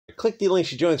click the links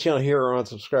to join the channel here or on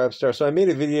Subscribestar. So I made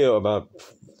a video about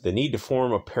the need to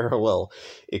form a parallel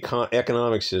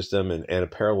economic system and a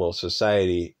parallel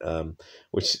society,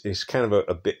 which is kind of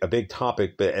a big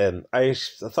topic. But I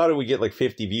thought it would get like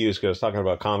 50 views because I was talking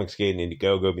about Comicsgate and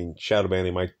Indiegogo being shadow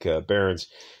banning Mike Barron's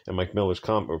and Mike Miller's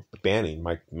banning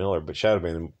Mike Miller, but shadow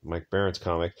banning Mike Barron's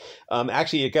comic.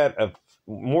 Actually, it got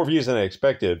more views than I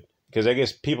expected because I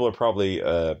guess people are probably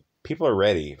people are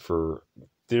ready for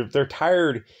they're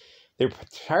tired. They're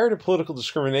tired of political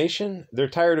discrimination. They're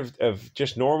tired of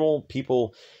just normal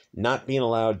people not being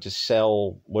allowed to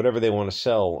sell whatever they want to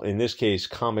sell. In this case,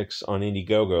 comics on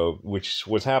Indiegogo, which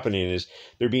what's happening is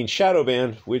they're being shadow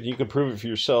banned. You can prove it for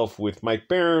yourself with Mike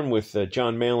Barron, with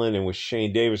John Malin, and with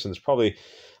Shane Davis. And there's probably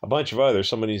a bunch of others.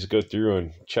 Somebody needs to go through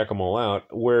and check them all out.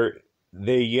 Where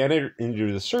they enter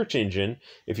into the search engine,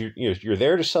 if you're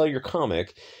there to sell your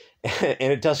comic,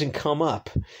 and it doesn't come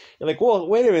up. You're like, well,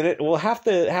 wait a minute. Well, half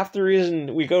the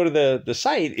reason we go to the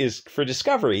site is for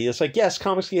discovery. It's like, yes,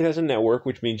 Comicsgate has a network,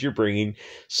 which means you're bringing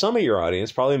some of your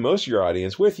audience, probably most of your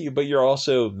audience with you, but you're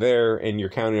also there and you're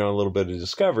counting on a little bit of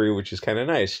discovery, which is kind of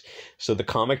nice. So the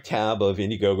comic tab of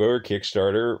Indiegogo or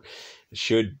Kickstarter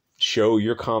should show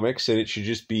your comics, and it should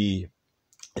just be,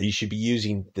 you should be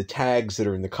using the tags that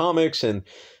are in the comics, and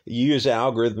you use the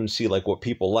algorithm to see like what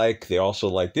people like. They also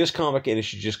like this comic, and it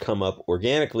should just come up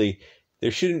organically.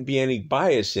 There shouldn't be any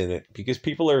bias in it because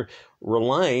people are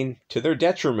relying to their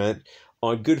detriment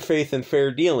on good faith and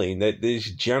fair dealing, that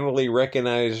these generally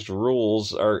recognized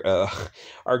rules are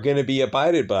going to be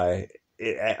abided by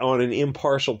on an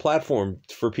impartial platform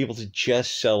for people to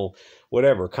just sell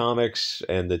whatever comics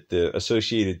and the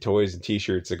associated toys and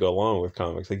t-shirts that go along with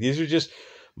comics. Like, these are just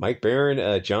Mike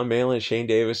Barron, John Malin, Shane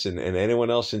Davis, and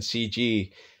anyone else in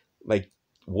CG. Like,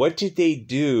 what did they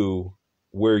do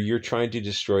where you're trying to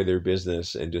destroy their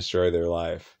business and destroy their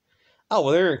life? Oh,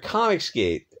 well, they're in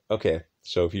Comicsgate. Okay,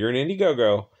 so if you're in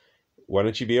Indiegogo, why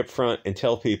don't you be upfront and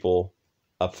tell people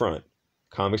upfront,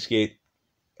 Comicsgate,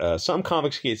 some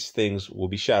Comicsgate's things will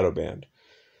be shadow banned.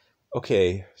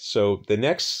 Okay, so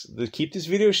keep this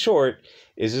video short,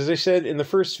 is, as I said in the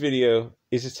first video,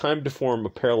 is it's time to form a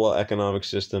parallel economic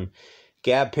system.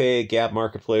 GabPay, Gab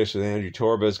Marketplace with Andrew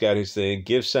Torba's got his thing.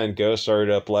 GiveSendGo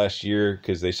started up last year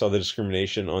because they saw the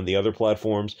discrimination on the other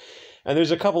platforms. And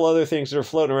there's a couple other things that are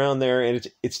floating around there, and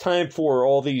it's time for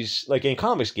all these, like in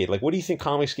Comicsgate. Like, what do you think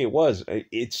Comicsgate was?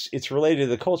 It's related to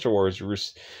the culture wars,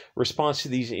 response to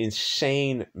these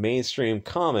insane mainstream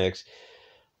comics.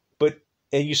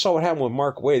 And you saw what happened with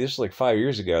Mark Waid. This was like 5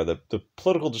 years ago. The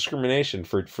political discrimination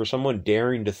for someone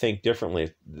daring to think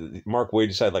differently. Mark Waid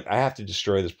decided, like, I have to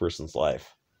destroy this person's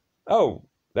life. Oh,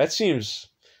 that seems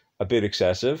a bit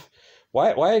excessive.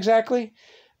 Why exactly?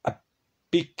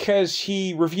 Because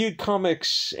he reviewed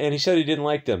comics and he said he didn't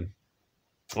like them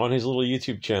on his little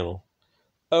YouTube channel.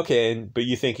 Okay, but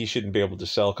you think he shouldn't be able to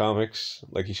sell comics?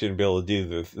 Like, he shouldn't be able to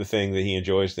do the thing that he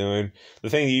enjoys doing? The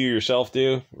thing that you yourself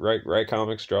do? Write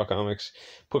comics, draw comics,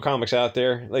 put comics out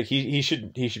there? Like, he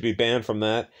should be banned from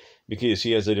that because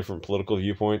he has a different political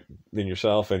viewpoint than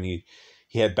yourself, and he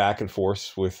had back and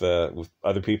forth with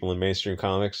other people in mainstream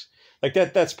comics. Like,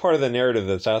 that's part of the narrative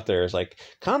that's out there. Is like,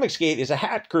 Comicsgate is a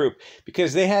hat group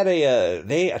because they had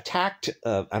they attacked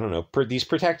I don't know, these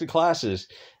protected classes.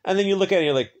 And then you look at it and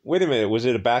you're like, wait a minute, was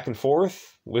it a back and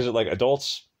forth? Was it like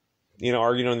adults,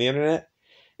 arguing on the internet?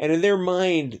 And in their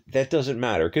mind, that doesn't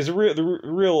matter because the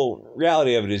real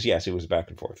reality of it is, yes, it was back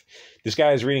and forth. This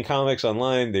guy is reading comics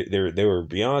online. They were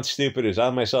beyond stupid. As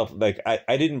I myself, like,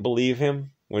 I didn't believe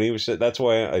him when he was. That's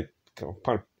why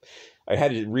I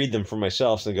had to read them for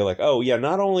myself and go like, oh yeah,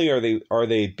 not only are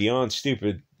they beyond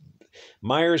stupid,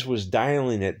 Myers was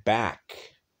dialing it back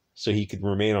so he could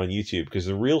remain on YouTube because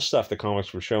the real stuff the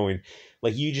comics were showing,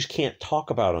 like, you just can't talk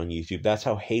about on YouTube. That's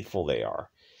how hateful they are.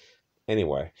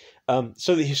 Anyway,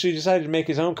 so he decided to make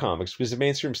his own comics because the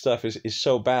mainstream stuff is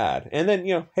so bad. And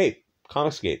then, hey,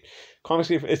 Comicsgate,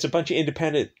 it's a bunch of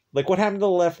independent. Like, what happened to the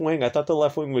left wing? I thought the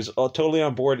left wing was totally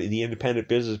on board. The independent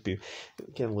business people,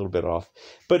 getting a little bit off,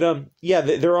 but yeah,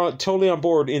 they're totally on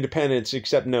board. Independents,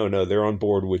 except no, they're on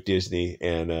board with Disney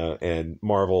and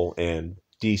Marvel and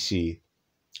DC,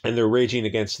 and they're raging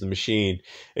against the machine.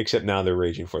 Except now they're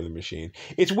raging for the machine.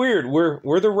 It's weird.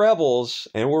 We're the rebels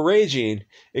and we're raging,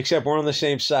 except we're on the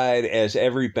same side as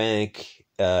every bank,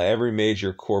 every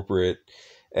major corporate,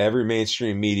 every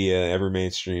mainstream media, every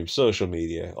mainstream social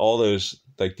media, all those,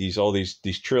 like, all these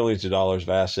trillions of dollars of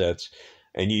assets,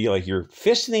 and you're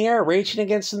fist in the air raging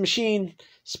against the machine,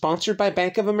 sponsored by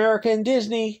Bank of America and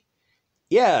Disney.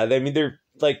 Yeah, I mean, they're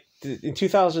like, in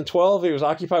 2012 it was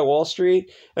Occupy Wall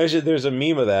Street. There's a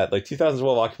meme of that, like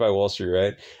 2012 Occupy Wall Street,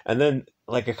 right? And then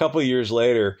like a couple of years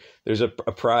later, there's a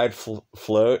pride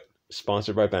float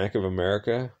sponsored by Bank of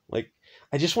America. Like,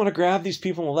 I just want to grab these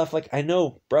people on the left. Like, I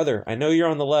know, brother, I know you're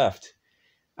on the left.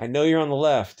 I know you're on the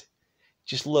left.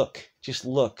 Just look.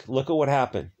 Look at what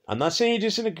happened. I'm not saying you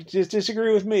just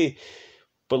disagree with me,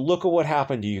 but look at what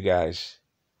happened to you guys.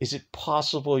 Is it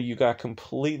possible you got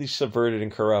completely subverted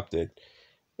and corrupted?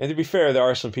 And to be fair, there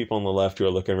are some people on the left who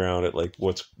are looking around at like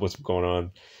what's going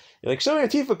on. You're like, so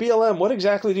Antifa, BLM, what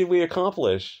exactly did we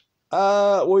accomplish?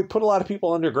 Well, we put a lot of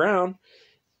people underground.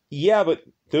 Yeah, but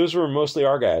those were mostly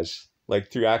our guys,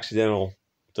 like through accidental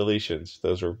deletions.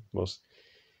 Those were most.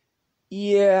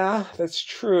 Yeah, that's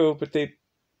true, but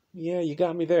you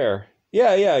got me there.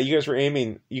 Yeah, you guys were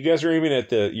aiming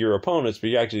at your opponents, but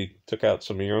you actually took out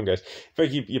some of your own guys. In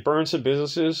fact, you burned some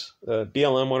businesses.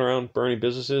 BLM went around burning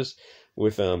businesses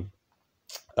with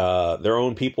their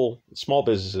own people, small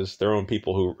businesses, their own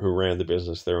people who ran the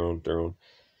business, their own.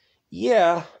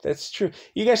 Yeah, that's true.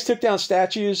 You guys took down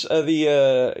statues of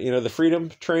the Freedom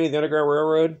Train, the Underground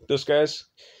Railroad. Those guys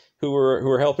who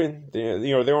were helping.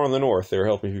 They were on the north. They were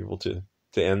helping people to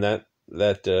end that.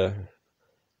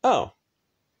 Oh,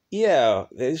 yeah.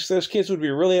 Those kids would be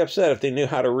really upset if they knew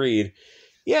how to read.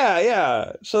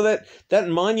 Yeah. So that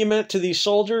monument to these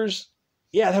soldiers.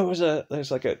 Yeah,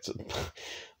 there's like a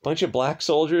bunch of black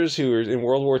soldiers who were in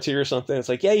World War II or something. It's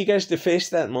like, yeah, you guys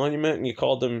defaced that monument and you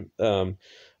called them,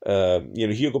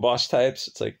 Hugo Boss types.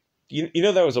 It's like,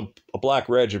 that was a black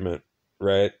regiment,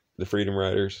 right? The Freedom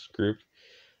Riders group.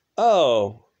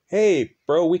 Oh, hey,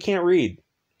 bro, we can't read.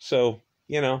 So,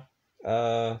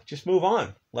 just move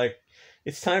on. Like,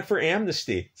 it's time for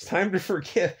amnesty. It's time to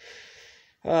forgive.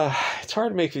 It's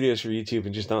hard to make videos for YouTube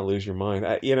and just not lose your mind.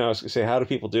 I was going to say, how do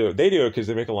people do it? They do it because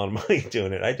they make a lot of money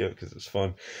doing it. I do it because it's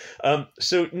fun.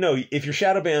 So no, if you're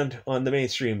shadow banned on the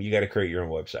mainstream, you got to create your own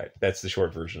website. That's the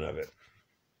short version of it.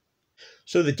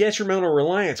 So the detrimental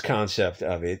reliance concept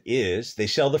of it is they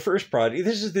sell the first product.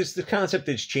 This is the concept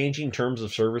that's changing terms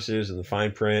of services and the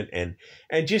fine print and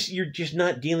you're just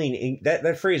not dealing in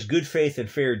that phrase, good faith and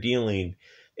fair dealing.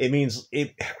 It means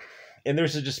it. And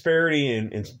there's a disparity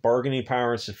in bargaining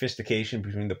power and sophistication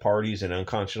between the parties and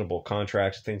unconscionable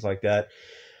contracts and things like that.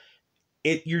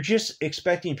 You're just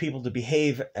expecting people to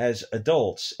behave as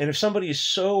adults. And if somebody is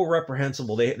so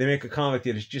reprehensible, they make a comic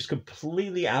that is just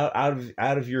completely out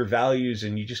of your values,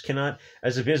 and you just cannot,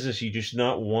 as a business, you just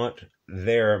not want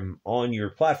them on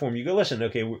your platform. You go, listen,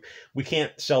 okay, we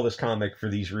can't sell this comic for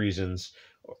these reasons.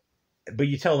 But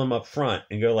you tell them up front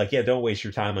and go like, yeah, don't waste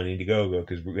your time on Indiegogo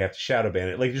because we have to shadow ban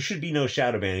it. Like, there should be no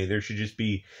shadow banning. There should just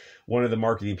be one of the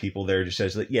marketing people there just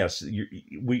says that, yes,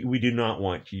 we do not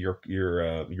want your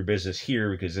business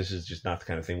here because this is just not the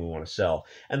kind of thing we want to sell.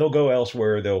 And they'll go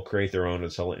elsewhere. They'll create their own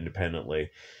and sell it independently.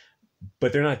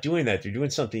 But they're not doing that. They're doing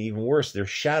something even worse. They're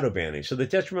shadow banning. So the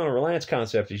detrimental reliance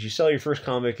concept is you sell your first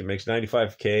comic, it makes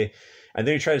 $95K. And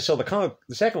then you try to sell the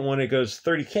second one, it goes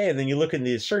 $30K, and then you look in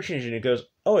the search engine, it goes,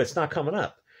 oh, it's not coming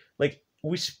up. Like,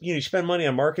 you spend money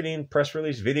on marketing, press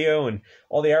release, video, and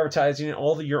all the advertising, and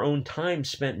all your own time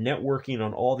spent networking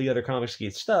on all the other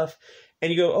Comicsgate stuff,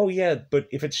 and you go, oh yeah, but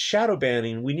if it's shadow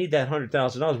banning, we need that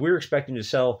 $100,000. We were expecting to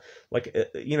sell like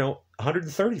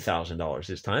 $130,000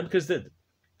 this time because the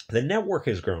network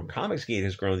has grown. Comicsgate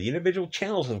has grown. The individual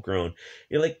channels have grown.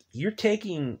 You're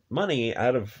taking money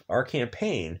out of our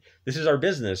campaign. This is our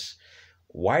business.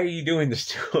 Why are you doing this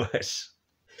to us?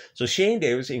 So Shane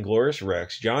Davis, Inglorious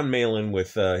Rex, John Malin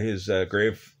with his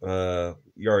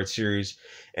Graveyard series,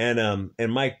 and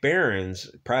Mike Barron's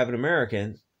Private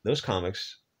American, those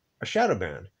comics are shadow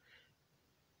banned.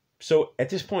 So at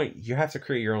this point, you have to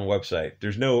create your own website.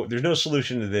 There's no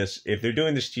solution to this. If they're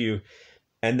doing this to you,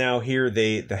 and now here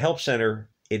the help center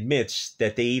admits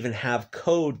that they even have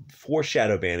code for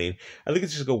shadow banning. I think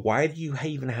it's just go, why do you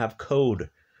even have code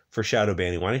for shadow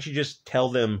banning? Why don't you just tell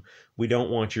them we don't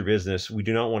want your business, we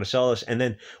do not want to sell this, and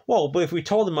then, but if we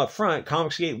told them up front,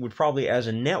 Comicsgate would probably, as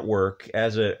a network,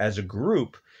 as a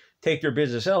group, take their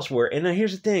business elsewhere. And now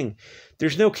here's the thing.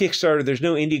 There's no Kickstarter. There's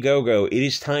no Indiegogo. It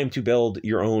is time to build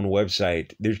your own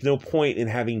website. There's no point in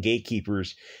having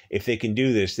gatekeepers if they can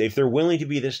do this. If they're willing to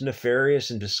be this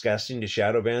nefarious and disgusting to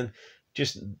shadow ban,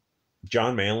 just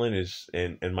John Malin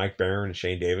and Mike Barron and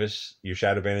Shane Davis, you're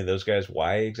shadow banning those guys.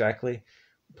 Why exactly?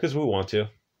 Because we want to.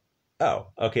 Oh,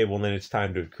 okay, well then it's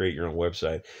time to create your own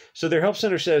website. So their help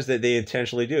center says that they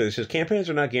intentionally do. It says campaigns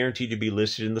are not guaranteed to be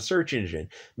listed in the search engine.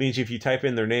 It means if you type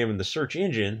in their name in the search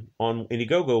engine on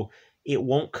Indiegogo, it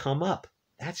won't come up.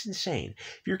 That's insane.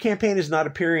 If your campaign is not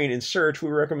appearing in search, we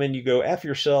recommend you go F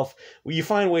yourself. Well, you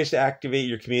find ways to activate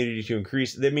your community to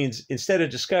increase. That means instead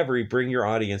of discovery, bring your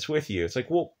audience with you. It's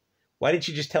like, well, why didn't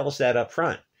you just tell us that up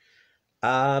front?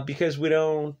 Because we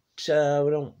don't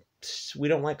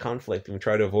like conflict and we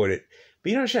try to avoid it. But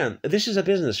you don't understand, this is a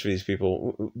business for these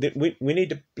people. We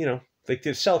need to, like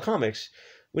to sell comics,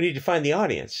 we need to find the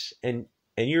audience, and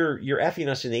you're effing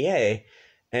us in the A,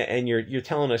 and you're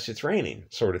telling us it's raining,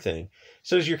 sort of thing.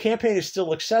 So your campaign is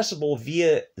still accessible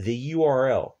via the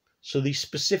URL. So the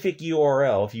specific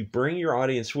URL, if you bring your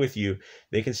audience with you,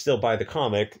 they can still buy the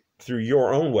comic through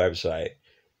your own website,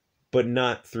 but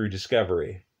not through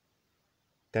Discovery.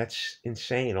 That's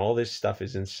insane. All this stuff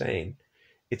is insane.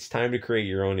 It's time to create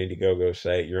your own Indiegogo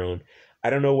site, your own. I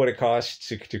don't know what it costs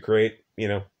to create,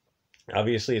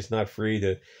 obviously it's not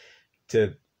free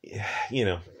to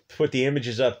put the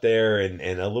images up there and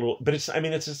a little, but it's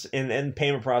and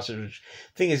payment process.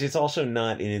 Thing is, it's also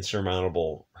not an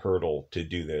insurmountable hurdle to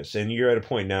do this. And you're at a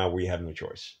point now where you have no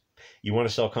choice. You want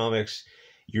to sell comics,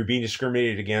 you're being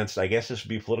discriminated against. I guess this would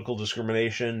be political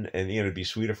discrimination, and it'd be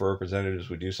sweet if our representatives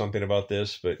would do something about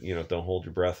this, but don't hold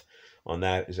your breath on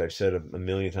that. As I've said a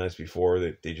million times before,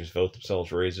 that they just vote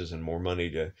themselves raises and more money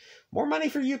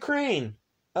for Ukraine.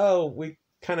 Oh, we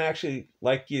kind of actually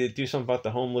like you to do something about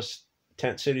the homeless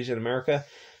tent cities in America.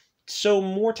 So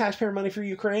more taxpayer money for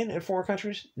Ukraine and foreign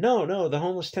countries? No, the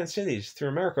homeless tent cities through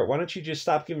America. Why don't you just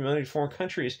stop giving money to foreign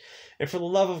countries and, for the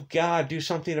love of God, do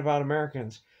something about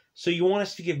Americans? So you want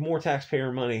us to give more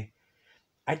taxpayer money.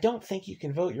 I don't think you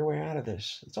can vote your way out of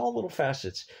this. It's all little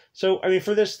facets. So,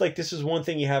 for this, this is one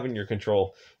thing you have in your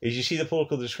control, is you see the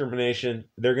political discrimination.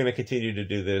 They're going to continue to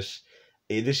do this.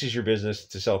 This is your business,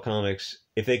 to sell comics.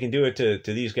 If they can do it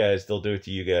to these guys, they'll do it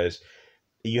to you guys.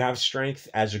 You have strength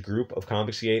as a group of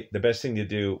Comicsgate. The best thing to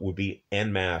do would be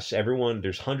en masse. Everyone,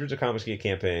 there's hundreds of Comicsgate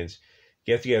campaigns.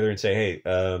 Get together and say, hey,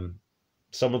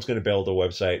 someone's going to build a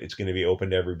website. It's going to be open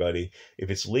to everybody. If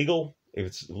it's legal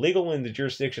in the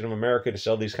jurisdiction of America to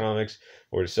sell these comics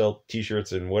or to sell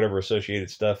T-shirts and whatever associated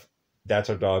stuff, that's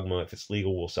our dogma. If it's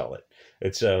legal, we'll sell it.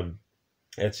 It's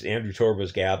Andrew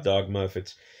Torba's Gab dogma. If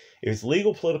it's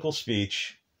legal political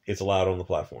speech, it's allowed on the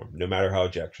platform, no matter how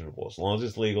objectionable, as long as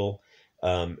it's legal.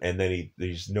 And then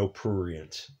there's no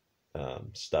prurient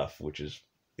stuff, which is,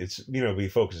 he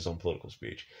focuses on political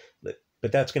speech.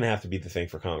 But that's going to have to be the thing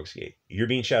for Comicsgate. You're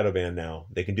being shadow banned now.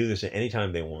 They can do this at any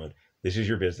time they want. This is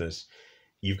your business.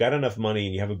 You've got enough money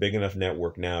and you have a big enough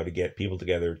network now to get people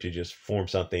together to just form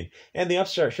something. And the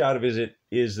upshot of it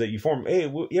is that you form, hey,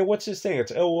 what's this thing?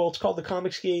 It's called the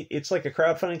Comicsgate. It's like a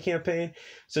crowdfunding campaign.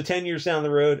 So 10 years down the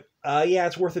road,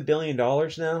 it's worth $1 billion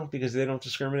now because they don't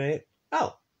discriminate.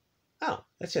 Oh,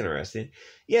 that's interesting.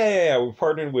 Yeah. We're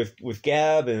partnered with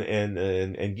Gab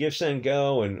and Give, Send,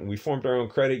 Go, and we formed our own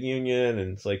credit union.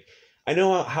 And it's like, I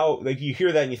know how you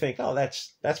hear that and you think, oh,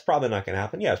 that's probably not going to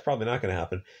happen. Yeah, it's probably not going to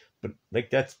happen. But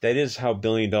that is how $1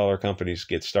 billion companies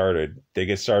get started. They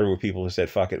get started with people who said,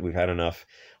 fuck it, we've had enough.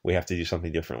 We have to do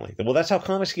something differently. Well, that's how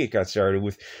Comicsgate got started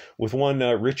with one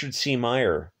Richard C.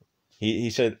 Meyer.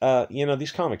 He said,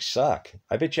 these comics suck.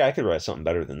 I bet you I could write something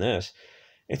better than this.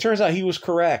 It turns out he was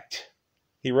correct.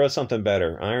 He wrote something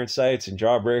better, Iron Sights and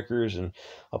Jawbreakers and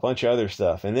a bunch of other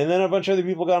stuff. And then a bunch of other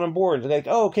people got on board. They're like,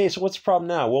 oh, okay, so what's the problem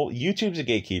now? Well, YouTube's a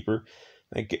gatekeeper.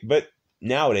 But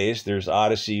nowadays there's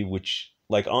Odyssey, which,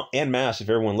 en masse, if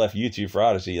everyone left YouTube for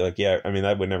Odyssey,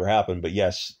 that would never happen. But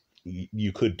yes,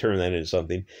 you could turn that into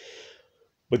something.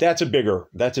 But that's a bigger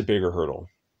hurdle.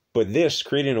 But this,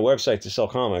 creating a website to sell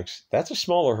comics, that's a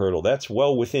smaller hurdle. That's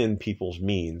well within people's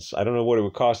means. I don't know what it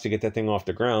would cost to get that thing off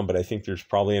the ground, but I think there's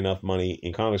probably enough money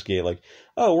in Comicsgate,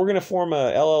 we're going to form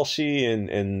a LLC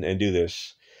and do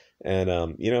this.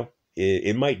 And,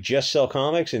 it might just sell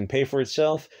comics and pay for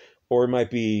itself, or it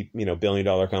might be, $1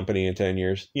 billion company in 10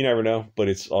 years. You never know, but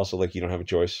it's also you don't have a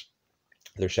choice.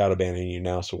 They're shadow banning you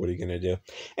now, so what are you going to do?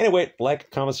 Anyway,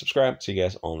 comment, subscribe. See you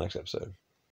guys all next episode.